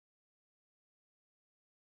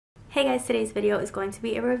Hey guys, today's video is going to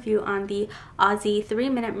be a review on the Aussie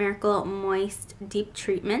 3-Minute Miracle Moist Deep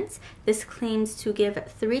Treatment. This claims to give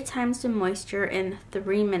 3 times the moisture in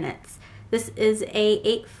 3 minutes. This is a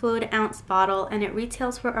 8 fluid ounce bottle and it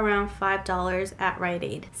retails for around $5 at Rite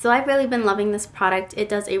Aid. So I've really been loving this product. It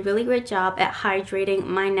does a really great job at hydrating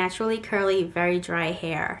my naturally curly, very dry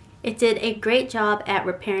hair. It did a great job at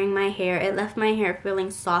repairing my hair. It left my hair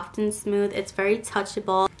feeling soft and smooth. It's very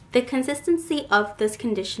touchable. The consistency of this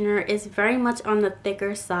conditioner is very much on the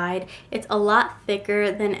thicker side. It's a lot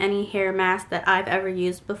thicker than any hair mask that I've ever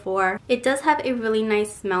used before. It does have a really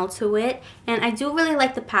nice smell to it, and I do really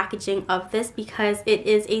like the packaging of this because it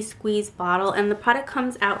is a squeeze bottle and the product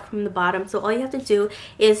comes out from the bottom. So all you have to do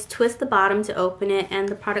is twist the bottom to open it and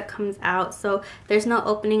the product comes out. So there's no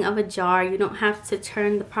opening of a jar. You don't have to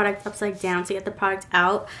turn the product upside down to get the product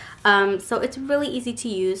out. So it's really easy to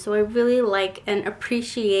use. So I really like and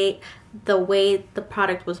appreciate the way the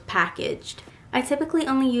product was packaged. I typically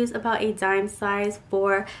only use about a dime size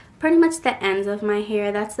for pretty much the ends of my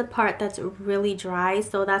hair. That's the part that's really dry,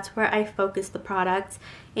 so that's where I focus the product.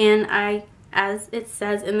 And as it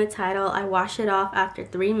says in the title, I wash it off after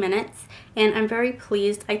 3 minutes and I'm very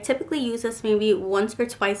pleased. I typically use this maybe once or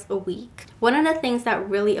twice a week. One of the things that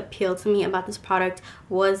really appealed to me about this product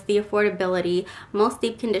was the affordability. Most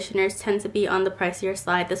deep conditioners tend to be on the pricier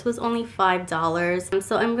side. This was only $5.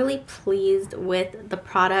 So I'm really pleased with the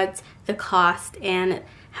product, the cost, and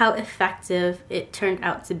how effective it turned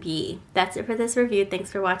out to be. That's it for this review.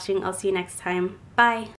 Thanks for watching. I'll see you next time. Bye!